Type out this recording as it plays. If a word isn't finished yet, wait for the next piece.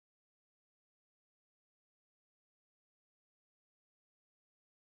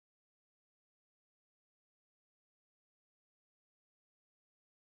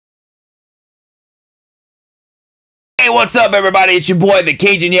Hey, what's up, everybody? It's your boy, the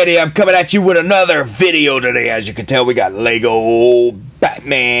Cajun Yeti. I'm coming at you with another video today. As you can tell, we got Lego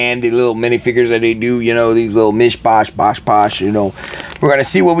Batman, the little minifigures that they do, you know, these little mish-posh, posh, you know. We're going to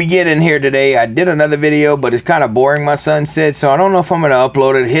see what we get in here today. I did another video, but it's kind of boring, my son said, so I don't know if I'm going to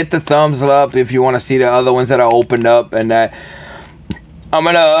upload it. Hit the thumbs up if you want to see the other ones that I opened up, and that I'm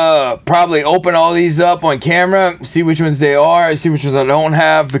going to probably open all these up on camera, see which ones they are, see which ones I don't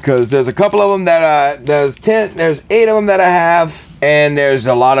have, because there's a couple of them that there's 8 of them that I have, and there's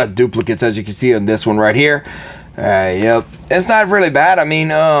a lot of duplicates, as you can see on this one right here. Yep, it's not really bad. I mean,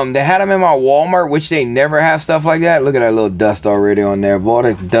 they had them in my Walmart, which they never have stuff like that. Look at that little dust already on there,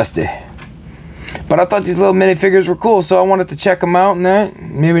 boy, it's dusty. But I thought these little minifigures were cool, so I wanted to check them out and that.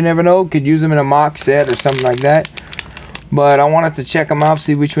 Maybe, never know, could use them in a mock set or something like that. But I wanted to check them out,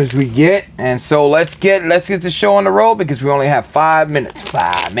 see which ones we get. And so let's get the show on the road, because we only have 5 minutes.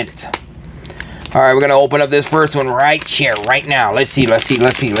 5 minutes. Alright, we're gonna open up this first one right here, right now. Let's see. Let's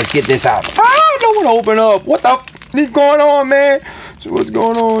get this out. I don't want to open up. What the f is going on, man? So what's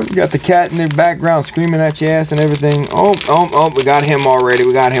going on? You got the cat in the background screaming at your ass and everything. Oh, we got him already.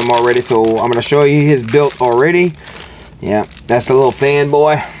 So I'm gonna show you his build already. Yeah, that's the little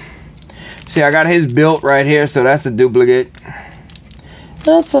fanboy. See, I got his built right here, so that's a duplicate.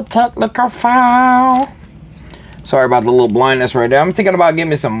 That's a technical foul. Sorry about the little blindness right there. I'm thinking about getting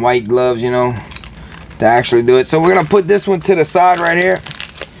me some white gloves, you know, to actually do it. So we're going to put this one to the side right here.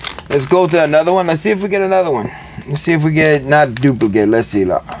 Let's go to another one. Let's see if we get another one. Let's see if we get, not duplicate. Let's see.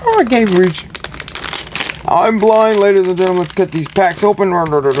 Look. Oh, I can't reach. I'm blind, ladies and gentlemen. Let's cut these packs open.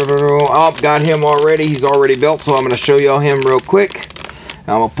 Oh, got him already. He's already built, so I'm going to show y'all him real quick.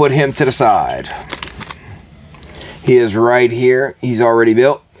 I'm going to put him to the side. He is right here. He's already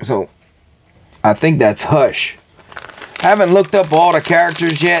built. So, I think that's Hush. I haven't looked up all the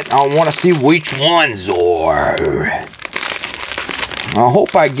characters yet. I want to see which ones are. I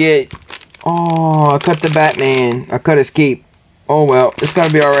hope I get... Oh, I cut the Batman. I cut his cape. Oh, well. It's going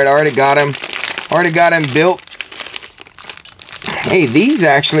to be alright. I already got him. Built. Hey, these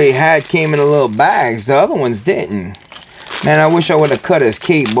actually came in a little bags. The other ones didn't. Man, I wish I would have cut his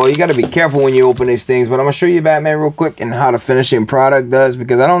cape, boy. You got to be careful when you open these things. But I'm going to show you Batman real quick and how the finishing product does.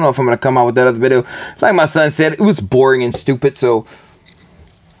 Because I don't know if I'm going to come out with that other video. Like my son said, it was boring and stupid. So,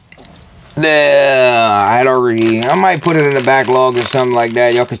 I might put it in the backlog or something like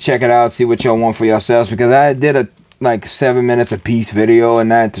that. Y'all can check it out, see what y'all want for yourselves. Because I did a like 7 minutes a piece video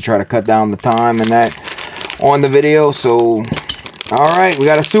and that to try to cut down the time and that on the video. So, alright, we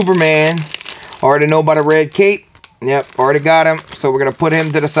got a Superman. Already know about a red cape. Yep, already got him. So we're gonna put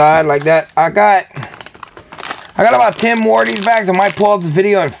him to the side like that. I got about 10 more of these bags. I might pause the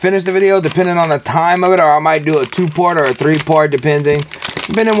video and finish the video depending on the time of it, or I might do a 2-part or a 3-part depending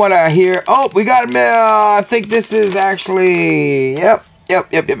what I hear. Oh, we got him. I think this is actually yep.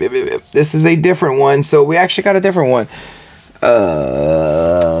 This is a different one. So we actually got a different one.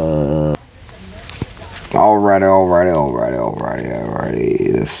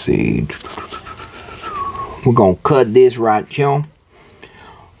 Alrighty. Let's see. We're gonna cut this right here.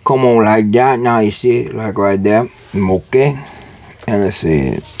 Come on, like that. Now you see it, like right there. Okay. And let's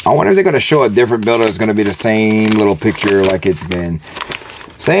see. I wonder if they're gonna show a different builder. It's gonna be the same little picture like it's been.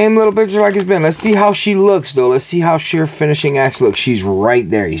 Let's see how she looks, though. Let's see how her finishing acts look. She's right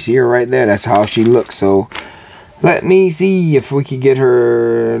there. You see her right there? That's how she looks. So let me see if we can get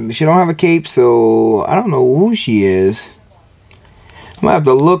her. She don't have a cape, so I don't know who she is. I'm gonna have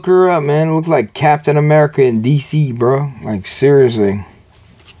to look her up, man. It looks like Captain America in DC, bro. Like, seriously.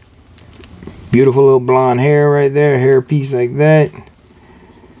 Beautiful little blonde hair right there. Hair piece like that.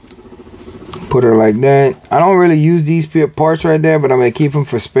 Put her like that. I don't really use these parts right there, but I'm gonna keep them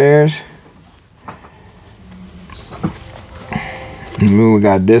for spares. And then we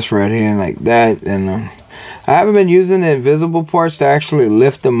got this right here like that. And I haven't been using the invisible parts to actually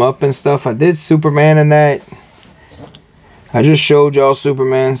lift them up and stuff. I did Superman in that. I just showed y'all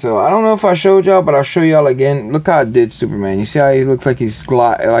Superman, so I don't know if I showed y'all, but I'll show y'all again. Look how I did Superman. You see how he looks like he's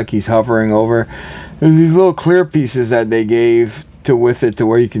hovering over? There's these little clear pieces that they gave with it to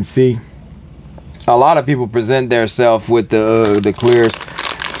where you can see. A lot of people present their self with the clears.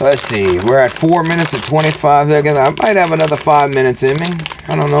 Let's see. We're at 4 minutes and 25 seconds. I might have another 5 minutes in me.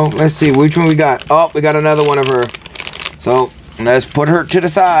 I don't know. Let's see which one we got. Oh, we got another one of her. So let's put her to the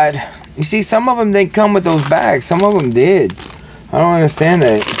side. You see, some of them didn't come with those bags. Some of them did. I don't understand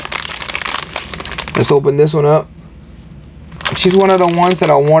that. Let's open this one up. She's one of the ones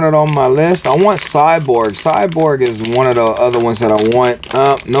that I wanted on my list. I want Cyborg. Cyborg is one of the other ones that I want.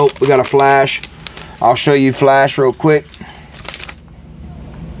 Nope, we got a Flash. I'll show you Flash real quick.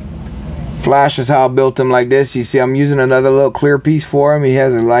 Flash is how I built him like this. You see, I'm using another little clear piece for him. He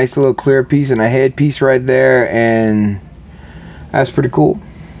has a nice little clear piece and a head piece right there, and that's pretty cool.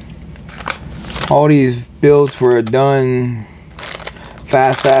 All these builds were done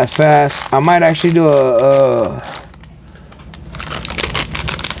fast. I might actually do I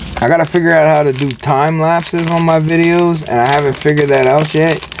gotta figure out how to do time lapses on my videos, and I haven't figured that out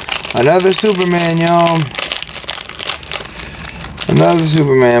yet. Another Superman, y'all. Another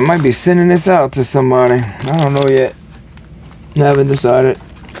Superman. Might be sending this out to somebody. I don't know yet. I haven't decided.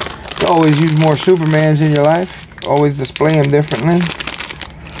 You always use more Supermans in your life. Always display them differently.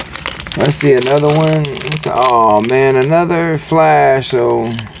 Let's see, another one. Oh man, another Flash.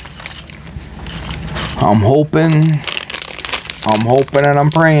 So I'm hoping and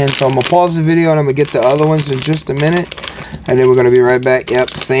I'm praying. So I'm gonna pause the video and I'm gonna get the other ones in just a minute, and then we're gonna be right back. Yep,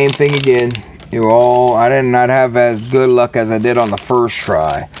 same thing again. I did not have as good luck as I did on the first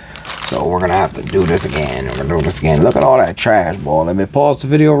try. So we're gonna have to do this again. Look at all that trash, boy. Let me pause the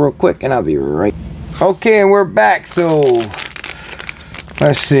video real quick and I'll be right. Okay, and we're back. So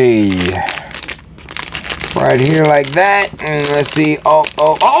let's see. Right here like that. And let's see. Oh,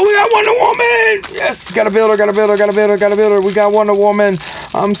 we got Wonder Woman! Yes, got a builder. We got Wonder Woman.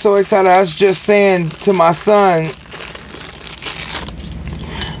 I'm so excited. I was just saying to my son,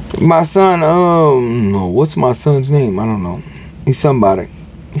 what's my son's name? I don't know. He's somebody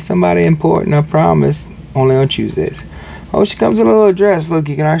important, I promise. Only on Tuesdays. Oh, she comes in a little dress. Look,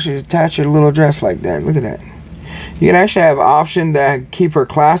 you can actually attach her little dress like that. Look at that. You can actually have option to keep her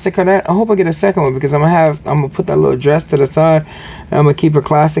classic or that. I hope I get a second one, because I'm gonna put that little dress to the side, and I'm gonna keep her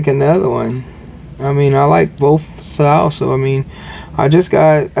classic in the other one. I mean, I like both styles, so I mean, I just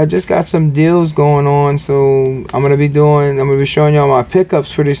got some deals going on, so I'm gonna be showing y'all my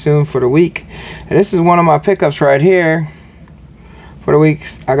pickups pretty soon for the week. And this is one of my pickups right here for the week.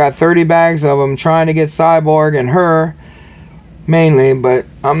 I got 30 bags of them, trying to get Cyborg and her mainly, but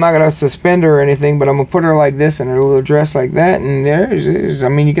I'm not gonna suspend her or anything, but I'm gonna put her like this in her little dress like that, and I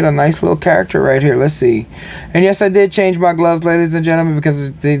mean, you get a nice little character right here. Let's see. And yes, I did change my gloves, ladies and gentlemen,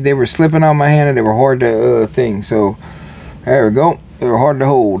 because they were slipping on my hand and they were hard to thing. So there we go. They were hard to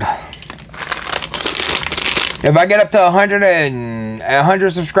hold. If I get up to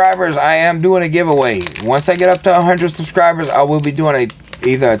 100 subscribers, I am doing a giveaway. Once I get up to 100 subscribers, I will be doing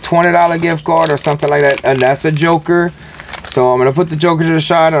either a $20 gift card or something like that, and that's a Joker. So I'm gonna put the Joker to the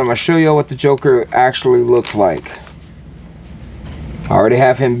side, and I'm gonna show you what the Joker actually looks like. I already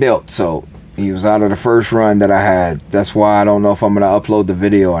have him built, so he was out of the first run that I had. That's why I don't know if I'm gonna upload the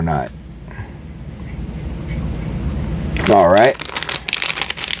video or not. All right.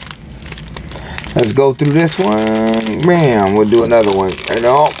 Let's go through this one. Bam, we'll do another one. And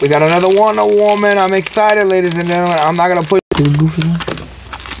oh, we got another Wonder Woman. I'm excited, ladies and gentlemen. I'm not gonna put.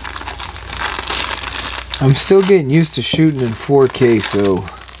 I'm still getting used to shooting in 4K, so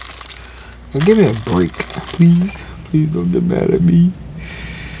give me a break, please. Please don't get mad at me.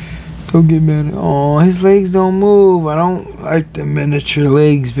 Don't get mad at. Oh, his legs don't move. I don't like the miniature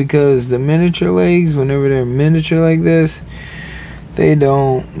legs, because the miniature legs, whenever they're miniature like this, they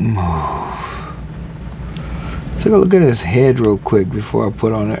don't move. Take a look at his head real quick before I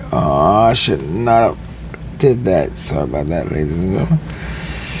put on it. Oh, I should not have did that. Sorry about that, ladies and gentlemen.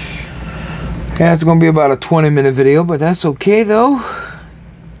 Yeah, it's gonna be about a 20-minute video, but that's okay though.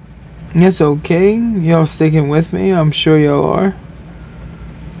 It's okay. Y'all sticking with me. I'm sure y'all are.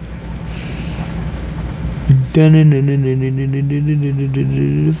 Fat man,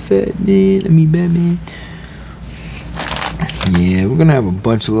 let me Batman. Yeah, we're gonna have a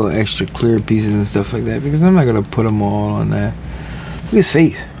bunch of little extra clear pieces and stuff like that, because I'm not gonna put them all on that. Look at his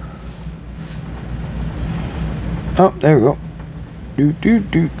face. Oh, there we go.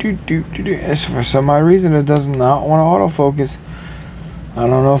 As for some odd reason, it does not want to autofocus. I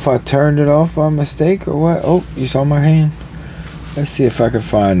don't know if I turned it off by mistake or what. Oh, you saw my hand. Let's see if I can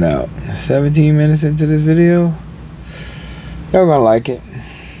find out. 17 minutes into this video. Y'all gonna like it.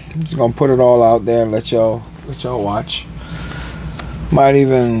 I'm just gonna put it all out there and let y'all watch. Might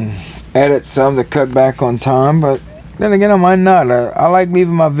even edit some to cut back on time, but then again, I might not. I like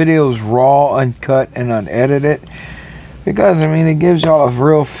leaving my videos raw, uncut, and unedited, because I mean, it gives y'all a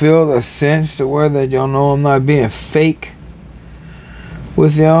real feel, a sense to where that y'all know I'm not being fake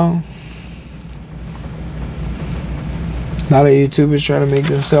with y'all. A lot of YouTubers try to make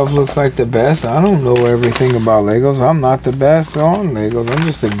themselves look like the best. I don't know everything about Legos. I'm not the best on Legos. I'm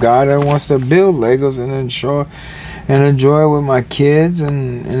just a guy that wants to build Legos and enjoy with my kids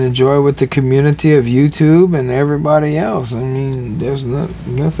and enjoy with the community of YouTube and everybody else. I mean, there's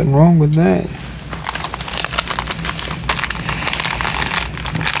nothing wrong with that.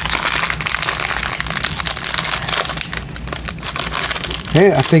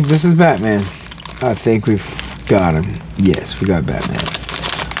 Hey, I think this is Batman. I think we've got him. Yes, we got Batman.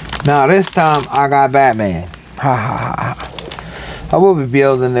 Now this time I got Batman. Ha ha ha ha. I will be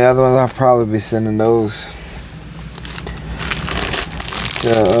building the other ones. I'll probably be sending those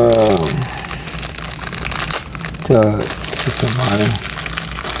to somebody.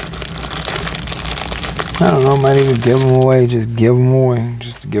 I don't know, might even give them away. Just give them away.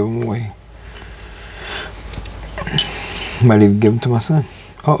 Just to give them away. Might even give them to my son.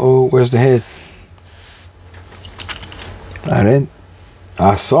 Uh-oh, where's the head?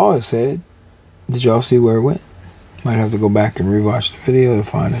 I saw his head. Did y'all see where it went? Might have to go back and rewatch the video to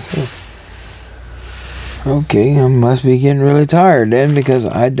find his head. Okay, I must be getting really tired then because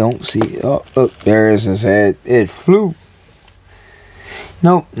I don't see. Oh, look, there is his head. It flew.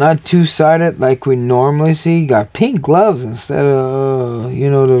 Nope, not two-sided like we normally see. Got pink gloves instead of,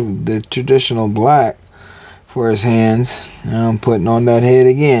 you know, the traditional black for his hands. Now I'm putting on that head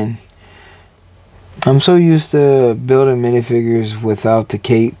again. I'm so used to building minifigures without the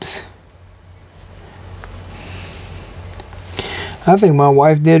capes. I think my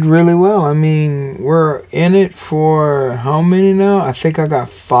wife did really well. I mean, we're in it for how many now? I think I got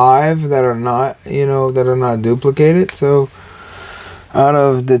 5 that are not, you know, that are not duplicated. So out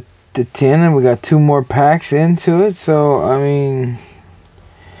of the 10, and we got 2 more packs into it. So I mean,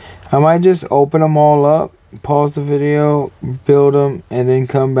 I might just open them all up, pause the video, build them, and then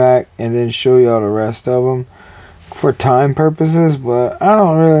come back and then show y'all the rest of them for time purposes. But I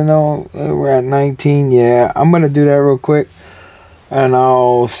don't really know. We're at 19. Yeah, I'm gonna do that real quick. And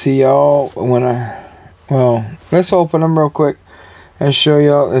I'll see y'all when well, let's open them real quick and show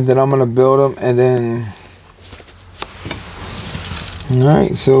y'all, and then I'm going to build them, and then,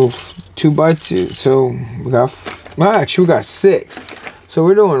 alright, so 2 by 2, so we got, well, actually we got 6, so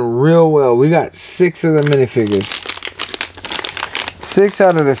we're doing real well. We got 6 of the minifigures, 6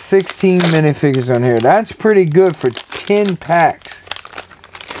 out of the 16 minifigures on here. That's pretty good for 10 packs,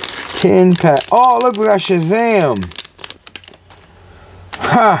 10 packs. Oh, look, we got Shazam.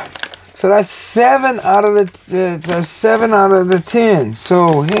 Ha! So that's 7 out of the 7 out of the 10.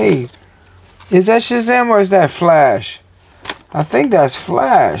 So hey, is that Shazam or is that Flash? I think that's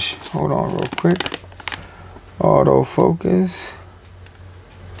Flash. Hold on real quick. Autofocus.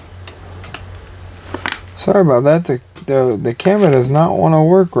 Sorry about that. The camera does not want to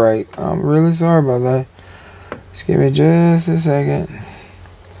work right. I'm really sorry about that. Just give me just a second.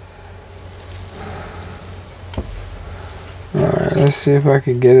 Alright, let's see if I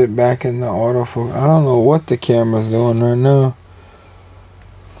can get it back in the autofocus. I don't know what the camera's doing right now.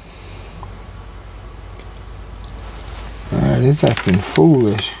 Alright, it's acting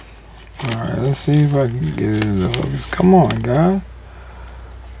foolish. Alright, let's see if I can get it in the focus. Come on, guys.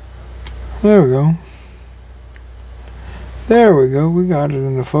 There we go. There we go. We got it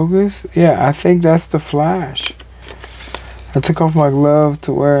in the focus. Yeah, I think that's the Flash. I took off my glove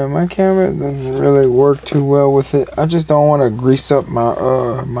to wear my camera. It doesn't really work too well with it. I just don't want to grease up my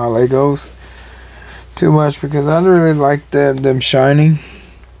my Legos too much because I don't really like them shining.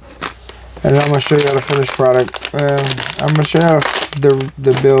 And I'm gonna show you how to finish product. I'm gonna show you how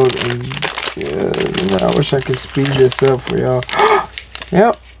the build. And I wish I could speed this up for y'all.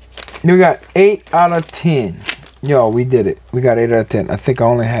 Yep, we got 8 out of 10. Yo, we did it. We got 8 out of 10. I think I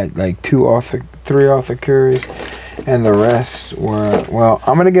only had like 3 Arthur Curries. And the rest were, well,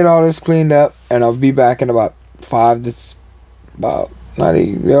 I'm going to get all this cleaned up. And I'll be back in about 5 to about, not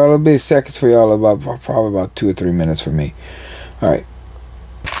even, it'll be seconds for y'all. About probably about 2 or 3 minutes for me. Alright.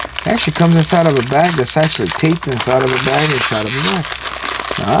 It actually comes inside of a bag that's actually taped inside of a bag inside of a bag.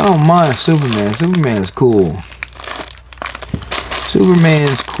 Now, I don't mind Superman. Superman's cool.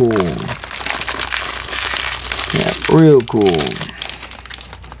 Superman's cool. Yeah, real cool.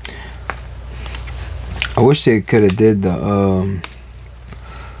 I wish they could have did the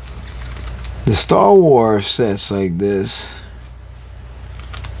Star Wars sets like this.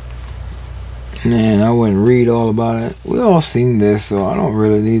 Man, I wouldn't read all about it. We all seen this, so I don't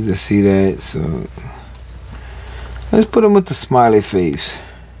really need to see that. So let's put them with the smiley face.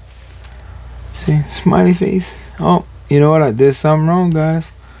 See, smiley face. Oh, you know what? I did something wrong,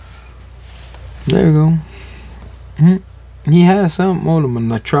 guys. There we go. He has something on him, a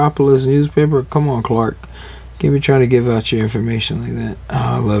Metropolis newspaper. Come on, Clark. Can't be trying to give out your information like that.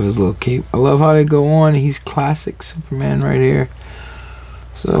 Oh, I love his little cape. I love how they go on. He's classic Superman right here.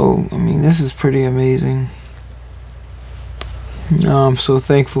 So, I mean, this is pretty amazing. I'm so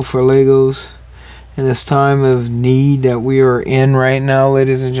thankful for Legos in this time of need that we are in right now,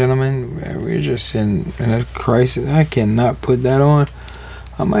 ladies and gentlemen. We're just in a crisis. I cannot put that on.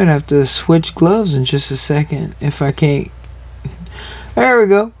 I might have to switch gloves in just a second if I can't. There we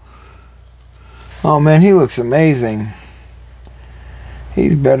go. Oh man, he looks amazing.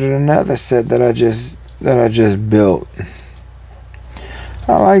 He's better than the other set that I just built.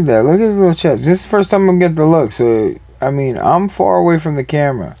 I like that. Look at his little chest. This is the first time I'm gonna get the look, so I mean I'm far away from the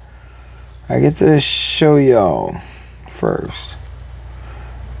camera. I get to show y'all first.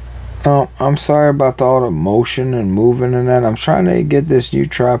 Oh, I'm sorry about all the motion and moving and that. I'm trying to get this new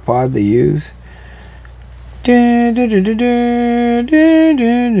tripod to use.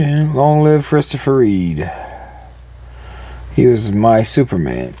 Long live Christopher Reed. He was my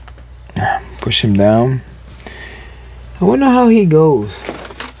Superman. Push him down. I wonder how he goes.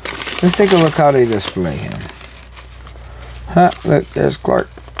 Let's take a look how they display him. Look, there's Clark.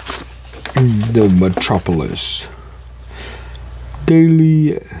 The Metropolis.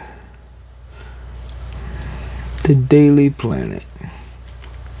 The Daily Planet.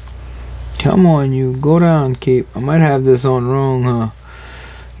 Come on, you. Go down, Cape. I might have this on wrong, huh?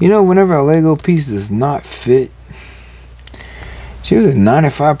 You know, whenever a Lego piece does not fit, it's usually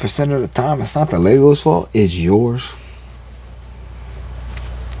 95% of the time, it's not the Lego's fault. It's yours.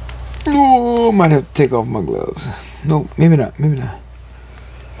 Oh, I might have to take off my gloves. No, maybe not. Maybe not.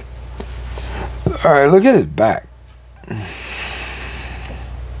 Alright, look at his back.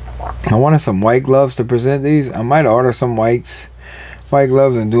 I wanted some white gloves to present these. I might order some white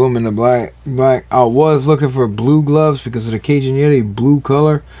gloves and do them in the black. I was looking for blue gloves because of the Cajun Yeti blue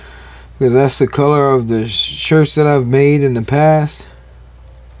color, because that's the color of the shirts that I've made in the past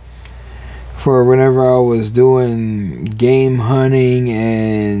for whenever I was doing game hunting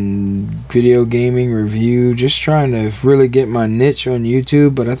and video gaming review, just trying to really get my niche on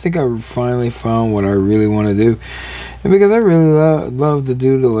YouTube. But I think I finally found what I really want to do. And because I really love to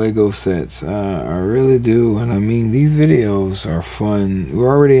do the Lego sets, I really do. And I mean, these videos are fun. We're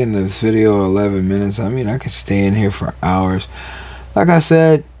already in this video 11 minutes. I mean, I could stay in here for hours. Like I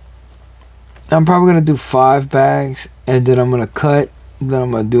said, I'm probably going to do 5 bags, and then I'm going to cut. Then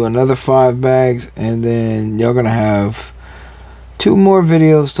I'm going to do another 5 bags, and then y'all going to have 2 more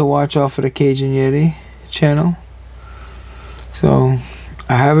videos to watch off of the Cajun Yeti channel. So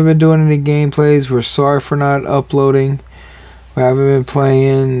I haven't been doing any gameplays. We're sorry for not uploading. We haven't been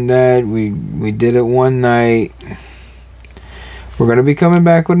playing that. We did it one night. We're going to be coming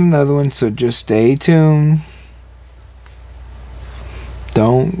back with another one, so just stay tuned.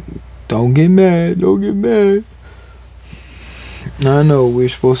 Don't get mad. Don't get mad. I know we're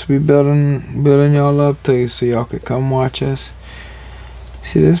supposed to be building y'all up to you so y'all could come watch us.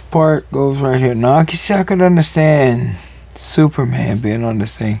 See, this part goes right here. Now I could understand Superman being on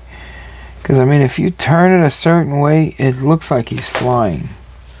this thing, because I mean, if you turn it a certain way, it looks like he's flying.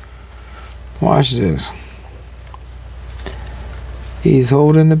 Watch this. He's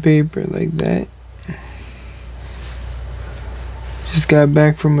holding the paper like that. Just got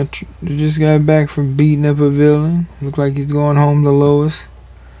back from beating up a villain. Look like he's going home to Lois.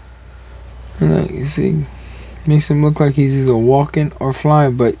 And look, you see, makes him look like he's either walking or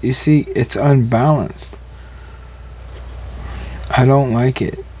flying, but you see, it's unbalanced. I don't like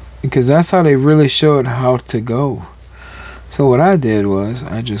it, because that's how they really showed how to go. So what I did was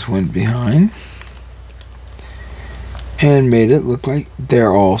I just went behind and made it look like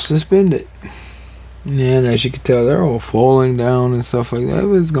they're all suspended. And as you can tell, they're all falling down and stuff like that.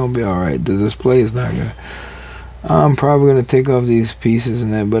 But it's gonna be alright. The display is not gonna. I'm probably gonna take off these pieces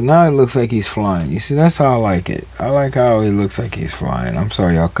and that, but now it looks like he's flying. You see, that's how I like it. I like how he looks like he's flying. I'm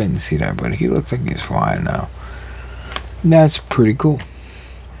sorry y'all couldn't see that, but he looks like he's flying now. That's pretty cool.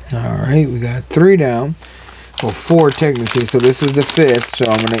 Alright, we got 3 down. Well, 4 technically, so this is the 5th. So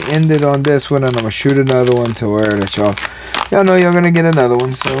I'm gonna end it on this one, and I'm gonna shoot another one to where that y'all know y'all gonna get another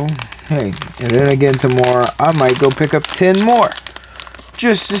one. So hey, and then again tomorrow I might go pick up 10 more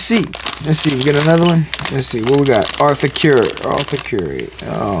just to see. Let's see, we get another one. Let's see what we got. Arthur Curry.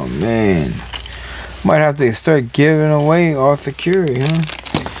 Oh man, might have to start giving away Arthur Curry, huh?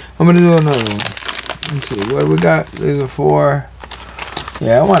 I'm gonna do another one. Let's see what we got. These are 4.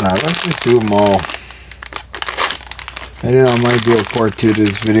 Yeah, why not? Let's just do them all. And then I might do a part 2 to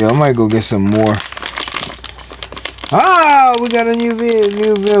this video. I might go get some more. Ah, we got a new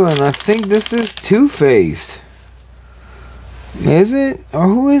villain. I think this is Two-Face. Is it? Or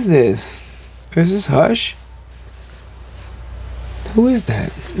who is this? Or is this Hush? Who is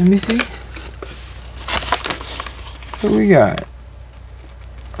that? Let me see. What we got?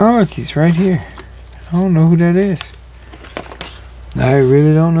 Oh, look, he's right here. I don't know who that is. I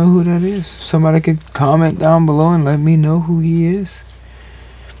really don't know who that is. Somebody could comment down below and let me know who he is.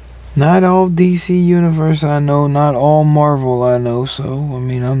 Not all DC Universe I know, not all Marvel I know, so I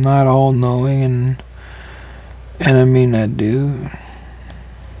mean, I'm not all knowing, and I mean that dude.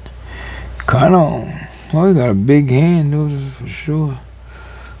 I don't. Oh, he got a big hand, those for sure.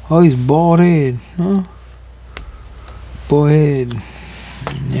 Oh, he's bald head, huh? Bald head.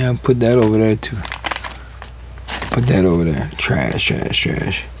 Yeah, put that over there too. Put that over there. Trash, trash,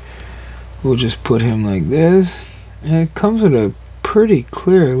 trash. We'll just put him like this. And it comes with a pretty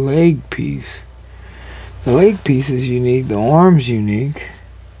clear leg piece. The leg piece is unique. The arm's unique.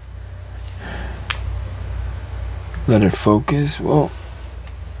 Let it focus. Whoa.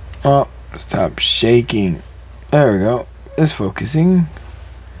 Oh, stop shaking. There we go. It's focusing.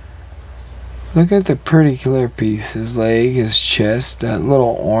 Look at the pretty clear piece. His leg, his chest, that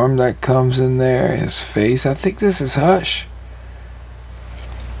little arm that comes in there, his face. I think this is Hush.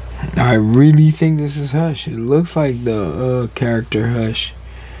 I really think this is Hush. It looks like the character Hush.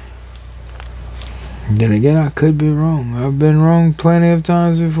 Then again, I could be wrong. I've been wrong plenty of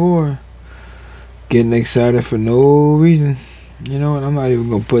times before. Getting excited for no reason. You know what? I'm not even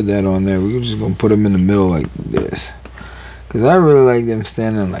going to put that on there. We're just going to put them in the middle like this. Because I really like them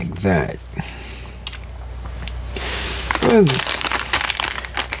standing like that.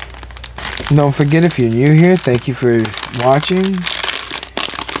 Don't forget, if you're new here, thank you for watching.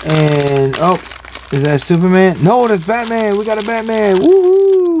 And, oh, is that Superman? No, that's Batman. We got a Batman.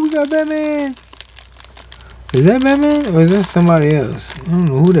 Woohoo! We got Batman. Is that Batman? Or is that somebody else? I don't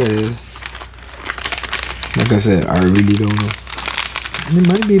know who that is. Like I said, I really don't know. It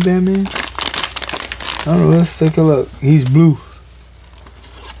might be Batman. I don't know. Let's take a look. He's blue.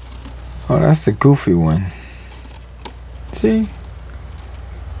 Oh, that's the goofy one. See?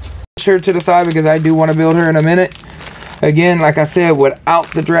 Her to the side because I do want to build her in a minute. Again, like I said,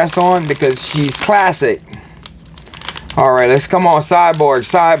 without the dress on because she's classic. Alright, let's come on. Cyborg,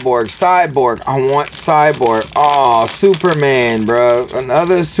 Cyborg, Cyborg. I want Cyborg. Oh, Superman, bro.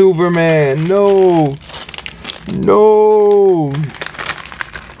 Another Superman. No. No.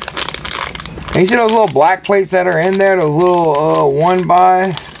 And you see those little black plates that are in there? Those little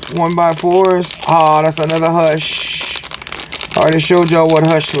 1x4s. Oh, that's another Hush. I already showed y'all what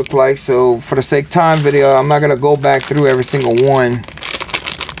Hush looked like, so for the sake of time video, I'm not going to go back through every single one.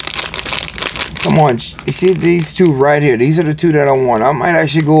 Come on, you see these two right here? These are the two that I want. I might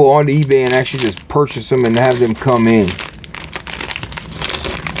actually go on eBay and actually just purchase them and have them come in.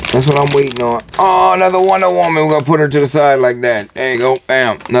 That's what I'm waiting on. Oh, another Wonder Woman. We're going to put her to the side like that. There you go.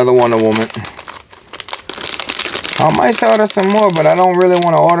 Bam. Another Wonder Woman. I might order some more, but I don't really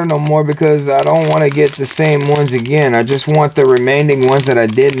want to order no more because I don't want to get the same ones again. I just want the remaining ones that I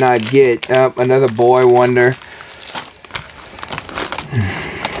did not get. Another Boy Wonder.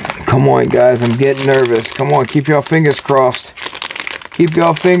 Come on, guys. I'm getting nervous. Come on. Keep your fingers crossed. Keep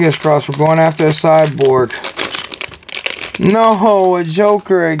your fingers crossed. We're going after a Cyborg. No, a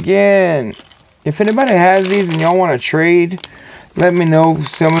Joker again. If anybody has these and y'all want to trade, let me know.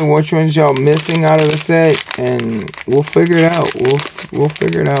 Tell me which ones y'all missing out of the set, and we'll figure it out. We'll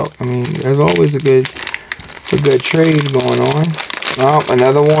figure it out. I mean, there's always a good trade going on. Oh,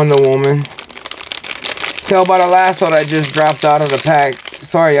 another Wonder Woman. Tell by the lasso that just dropped out of the pack.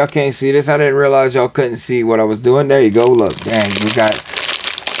 Sorry, y'all can't see this. I didn't realize y'all couldn't see what I was doing. There you go. Look, dang, we got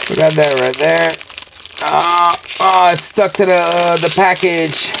that right there. It's stuck to the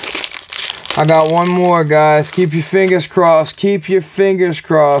package. I got one more, guys. Keep your fingers crossed. Keep your fingers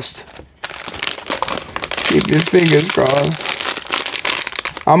crossed. Keep your fingers crossed.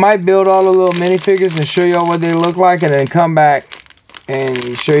 I might build all the little minifigures and show y'all what they look like, and then come back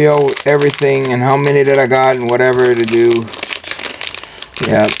and show y'all everything and how many that I got and whatever to do.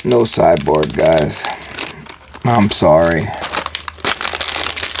 Yeah, no Cyborg, guys. I'm sorry.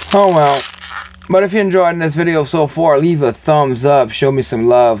 Oh well. But if you enjoyed this video so far, leave a thumbs up. Show me some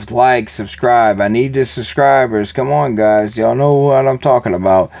love. Like, subscribe. I need the subscribers. Come on, guys. Y'all know what I'm talking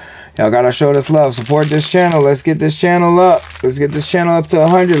about. Y'all gotta show this love. Support this channel. Let's get this channel up. Let's get this channel up to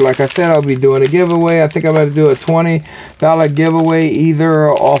 100. Like I said, I'll be doing a giveaway. I think I'm gonna do a $20 giveaway, either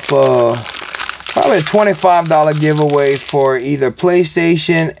off probably a $25 giveaway for either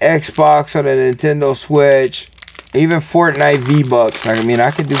PlayStation, Xbox, or the Nintendo Switch. Even Fortnite V-Bucks. I mean,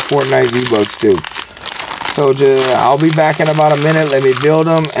 I could do Fortnite V-Bucks too. So I'll be back in about a minute. Let me build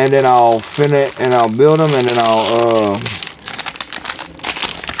them, and then I'll finish, and I'll build them, and then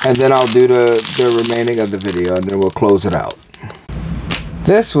I'll do the remaining of the video, and then we'll close it out.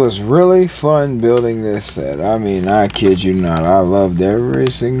 This was really fun building this set. I mean, I kid you not. I loved every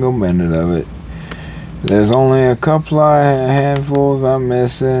single minute of it. There's only a couple of handfuls I'm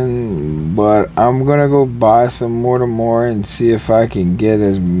missing, but I'm gonna go buy some more and see if I can get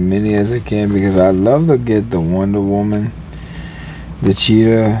as many as I can, because I'd love to get the Wonder Woman, the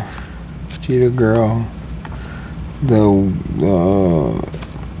Cheetah Girl, the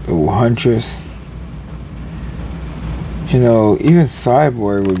Huntress. You know, even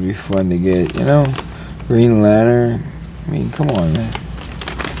Cyborg would be fun to get, you know? Green Lantern. I mean, come on, man.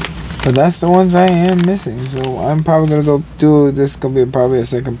 But that's the ones I am missing. So I'm probably going to go do, this is going to be probably a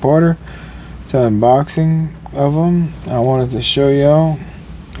second parter to unboxing of them. I wanted to show y'all.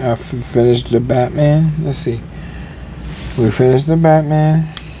 I finished the Batman. Let's see. We finished the Batman.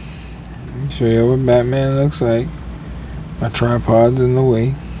 Let me show you what Batman looks like. My tripod's in the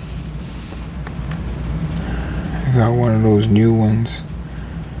way. I got one of those new ones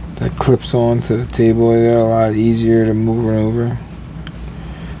that clips onto the table. They're a lot easier to move it over.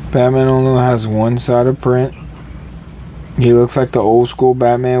 Batman only has one side of print. He looks like the old school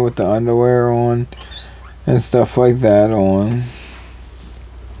Batman with the underwear on and stuff like that on.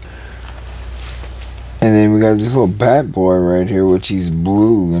 And then we got this little Bat Boy right here, which he's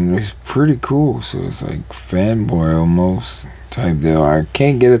blue and it's pretty cool. So it's like fanboy almost type deal. I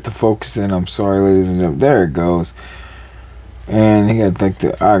can't get it to focus in. I'm sorry, ladies and gentlemen. There it goes. And he got like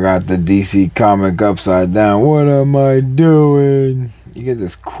I got the DC comic upside down. What am I doing? You get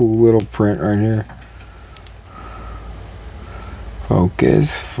this cool little print right here.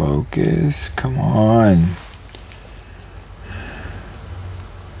 Focus, focus. Come on.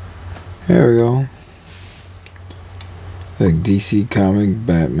 There we go. Like DC comic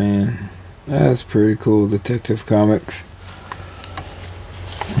Batman. That's pretty cool. Detective Comics.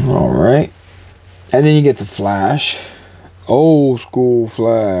 Alright. And then you get the Flash. Old school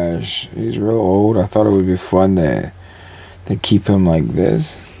Flash. He's real old. I thought it would be fun to keep him like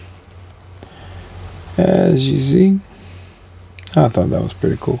this. As you see. I thought that was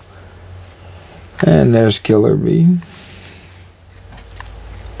pretty cool. And there's Killer Bee.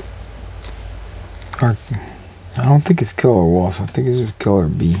 I don't think it's Killer Wasp. I think it's just Killer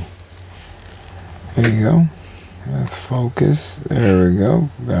Bee. There you go. Let's focus. There we go.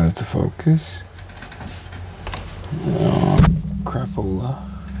 Got it to focus. Oh, crapola.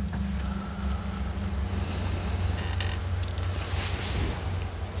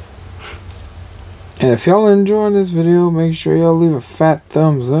 And if y'all enjoyed this video, make sure y'all leave a fat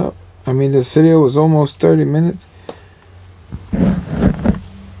thumbs up. I mean, this video was almost 30 minutes.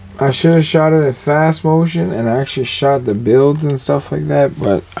 I should have shot it in fast motion and actually shot the builds and stuff like that.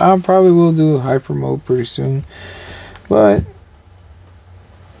 But I probably will do hyper mode pretty soon. But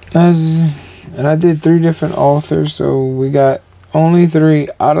and I did 3 different authors, so we got only 3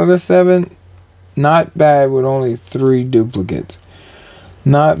 out of the 7. Not bad with only 3 duplicates.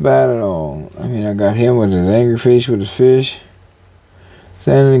 Not bad at all. I mean, I got him with his angry face with his fish.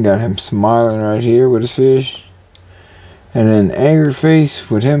 Then got him smiling right here with his fish. And then angry face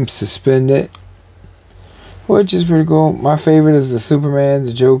with him suspended. Which is pretty cool. My favorite is the Superman,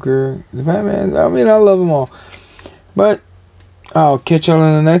 the Joker, the Batman. I mean, I love them all. But I'll catch y'all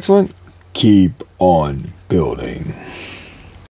in the next one. Keep on building.